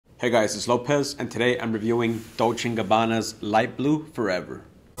Hey guys, it's Lopez, and today I'm reviewing Dolce Gabbana's Light Blue Forever.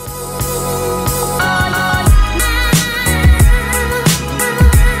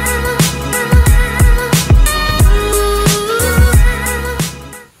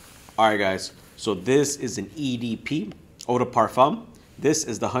 Alright guys, so this is an EDP, Eau de Parfum. This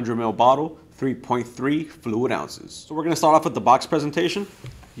is the 100 ml bottle, 3.3 fluid ounces. So we're going to start off with the box presentation.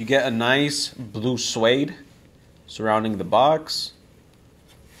 You get a nice blue suede surrounding the box.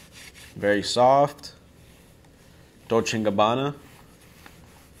 Very soft. Dolce Gabbana.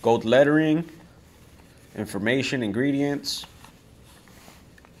 Gold lettering. Information, ingredients.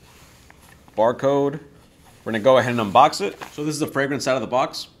 Barcode. We're going to go ahead and unbox it. So this is the fragrance out of the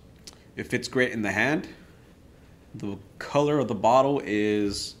box. It fits great in the hand. The color of the bottle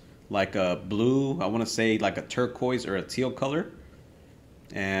is like a blue, I want to say like a turquoise or a teal color.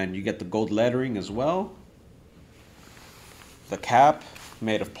 And you get the gold lettering as well. The cap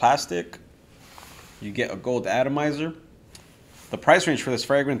made of plastic. You get a gold atomizer. The price range for this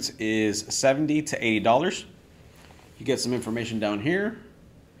fragrance is $70 to $80. You get some information down here.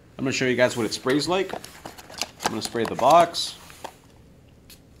 I'm going to show you guys what it sprays like. I'm going to spray the box.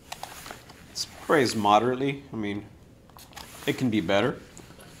 It sprays moderately. I mean, it can be better.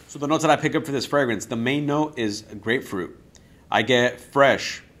 So the notes that I pick up for this fragrance, the main note is grapefruit. I get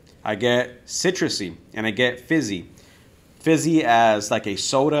fresh, I get citrusy, and I get fizzy. Fizzy as like a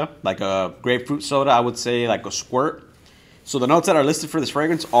soda, like a grapefruit soda, I would say like a squirt. So the notes that are listed for this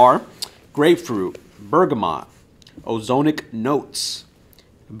fragrance are grapefruit, bergamot, ozonic notes,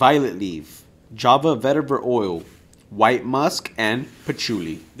 violet leaf, Java vetiver oil, white musk, and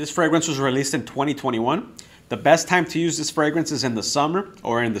patchouli. This fragrance was released in 2021. The best time to use this fragrance is in the summer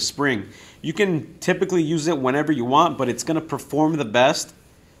or in the spring. You can typically use it whenever you want, but it's gonna perform the best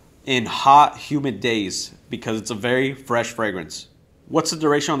in hot, humid days because it's a very fresh fragrance. What's the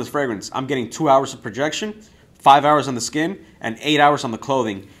duration on this fragrance? I'm getting 2 hours of projection, 5 hours on the skin, and 8 hours on the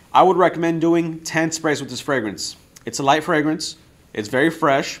clothing. I would recommend doing 10 sprays with this fragrance. It's a light fragrance, it's very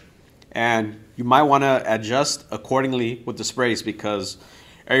fresh, and you might wanna adjust accordingly with the sprays because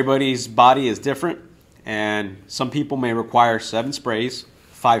everybody's body is different, and some people may require 7 sprays,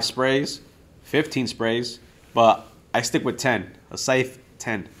 5 sprays, 15 sprays, but I stick with 10, a safe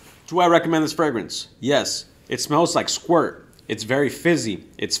 10. Do I recommend this fragrance? Yes. It smells like squirt. It's very fizzy.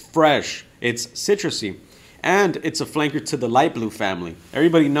 It's fresh. It's citrusy. And it's a flanker to the light blue family.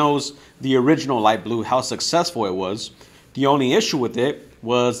 Everybody knows the original light blue, how successful it was. The only issue with it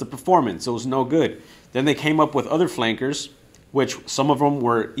was the performance. It was no good. Then they came up with other flankers, which some of them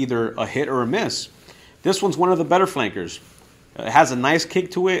were either a hit or a miss. This one's one of the better flankers. It has a nice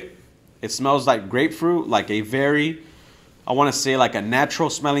kick to it. It smells like grapefruit, like a very, I want to say like a natural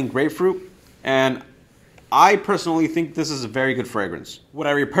smelling grapefruit. And I personally think this is a very good fragrance. Would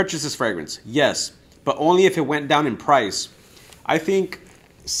I repurchase this fragrance? Yes, but only if it went down in price. I think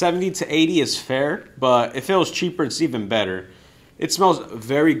 70 to 80 is fair, but if it was cheaper, it's even better. It smells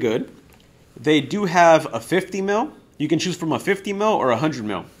very good. They do have a 50 ml. You can choose from a 50 ml or a 100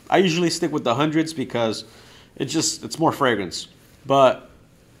 ml. I usually stick with the hundreds because it's more fragrance. But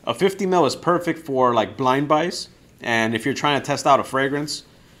a 50 ml is perfect for like blind buys. And if you're trying to test out a fragrance,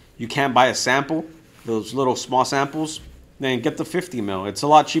 you can't buy a sample, those little small samples, then get the 50 ml. It's a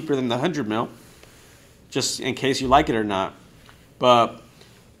lot cheaper than the 100 ml, just in case you like it or not. But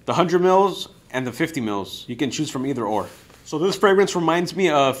the 100 mils and the 50 mils, you can choose from either or. So this fragrance reminds me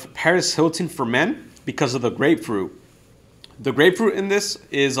of Paris Hilton for men because of the grapefruit. The grapefruit in this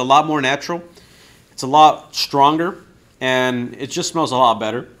is a lot more natural. It's a lot stronger, and it just smells a lot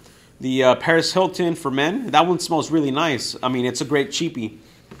better. The Paris Hilton for men, that one smells really nice. I mean, it's a great cheapie.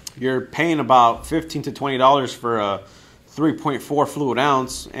 You're paying about $15 to $20 for a 3.4 fluid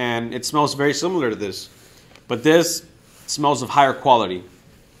ounce, and it smells very similar to this. But this smells of higher quality.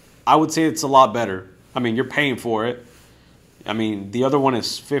 I would say it's a lot better. I mean, you're paying for it. I mean, the other one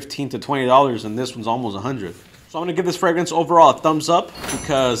is $15 to $20, and this one's almost $100. So I'm gonna give this fragrance overall a thumbs up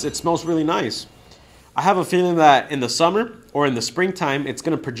because it smells really nice. I have a feeling that in the summer or in the springtime, it's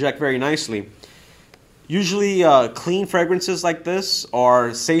gonna project very nicely. Usually clean fragrances like this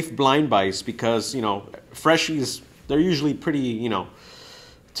are safe blind buys because, you know, freshies, they're usually pretty, you know,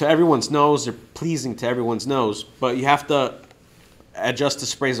 to everyone's nose, they're pleasing to everyone's nose, but you have to adjust the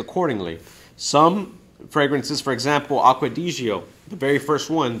sprays accordingly. Some fragrances, for example, Acqua di Gio, the very first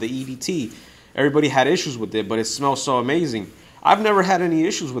one, the EDT, everybody had issues with it, but it smells so amazing. I've never had any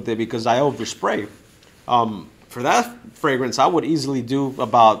issues with it because I overspray. For that fragrance, I would easily do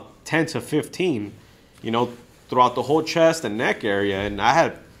about 10 to 15, you know, throughout the whole chest and neck area, and I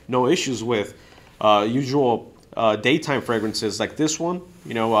had no issues with usual daytime fragrances like this one,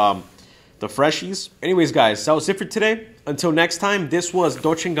 you know, the freshies. Anyways, guys, that was it for today. Until next time, this was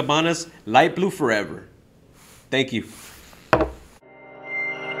Dolce & Gabbana's Light Blue Forever. Thank you.